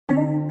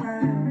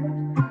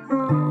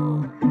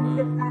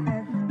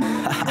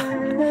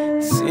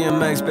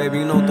CEMX, baby,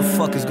 you know what the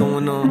fuck is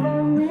going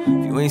on.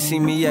 If you ain't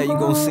seen me yet, you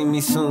gon' see me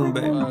soon,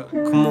 baby.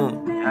 Come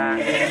on.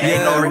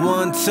 Yeah,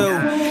 1, 2.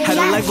 Had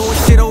to let go of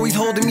shit always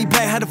holding me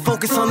back. Had to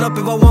focus on up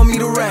if I want me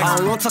to rest. I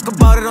don't wanna talk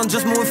about it, I'm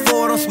just moving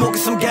forward. I'm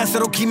smoking some gas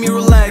that'll keep me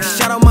relaxed.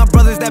 Shout out my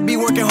brothers that be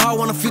working hard.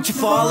 Want a future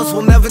for all us,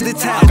 we'll never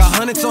detach. Got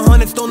hundreds on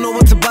hundreds, don't know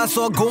what to buy,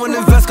 so I go and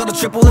invest. Got a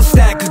triple and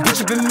stack, cause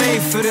bitch, I've been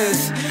made for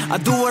this. I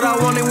do what I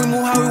want and we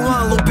move how we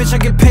want. Little bitch, I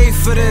get paid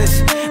for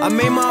this. I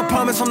made my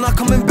promise, I'm not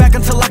coming back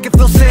until I can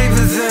feel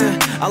savings in.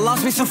 I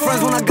lost me some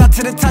friends when I got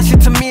to the top.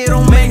 Shit to me, it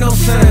don't make no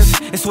sense.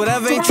 It's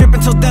whatever, ain't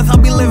tripping till death. I'll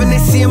be living, they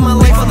seeing my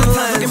life on the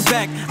lens. Looking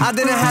back, I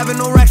didn't have it,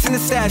 no racks in the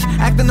stash.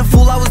 Acting a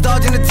fool, I was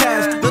dodging the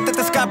task. Looked at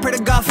the sky, pray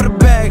to God for the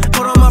bag.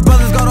 Put on my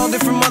brothers, got all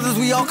different mothers.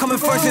 We all coming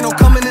first, ain't no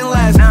coming in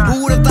last.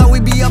 Who would've thought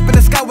we'd be up in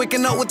the sky,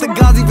 waking up with the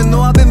gods, even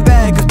though I've been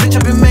bad. Cause bitch,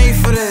 I've been made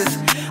for this.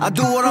 I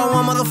do what I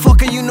want,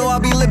 motherfucker, you know I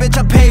be lit, bitch,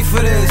 I pay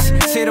for this.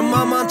 Say to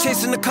mama, I'm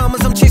chasing the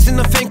commas, I'm chasing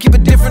the fame, keep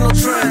it different, no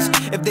trends.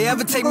 If they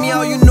ever take me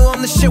out, you know I'm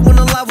the shit when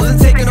alive,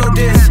 wasn't taking no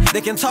diss.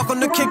 They can talk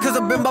on the kick cause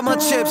I've been by my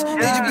chips.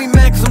 They just be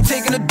mad cause I'm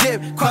taking a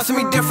dip. Crossing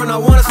me different, I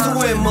want us to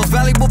win. Most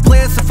valuable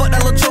players, so fuck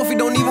that little trophy,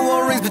 don't even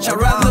want rings, bitch, I'd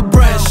rather the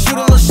bread.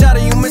 Shoot a little shot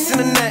and you missing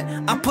the net.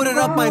 I put it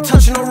up, I ain't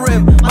touching no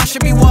rim. My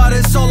shit be water,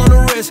 it's all on the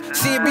wrist.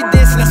 See it be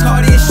dancing, that's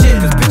hardy as shit.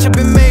 Cause bitch, I've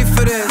been made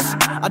for this.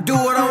 I do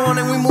what I want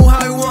and we move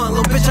how we want.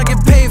 Little bitch, I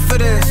get paid for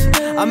this.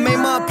 I made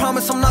my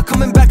promise, I'm not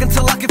coming back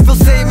until I can feel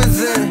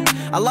savings in.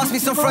 I lost me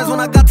some friends when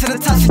I got to the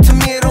top. Shit to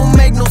me, it don't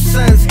make no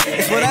sense.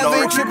 It's whatever,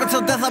 ain't tripping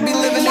till death. I'll be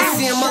living and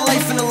seeing my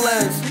life in the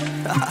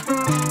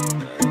lens.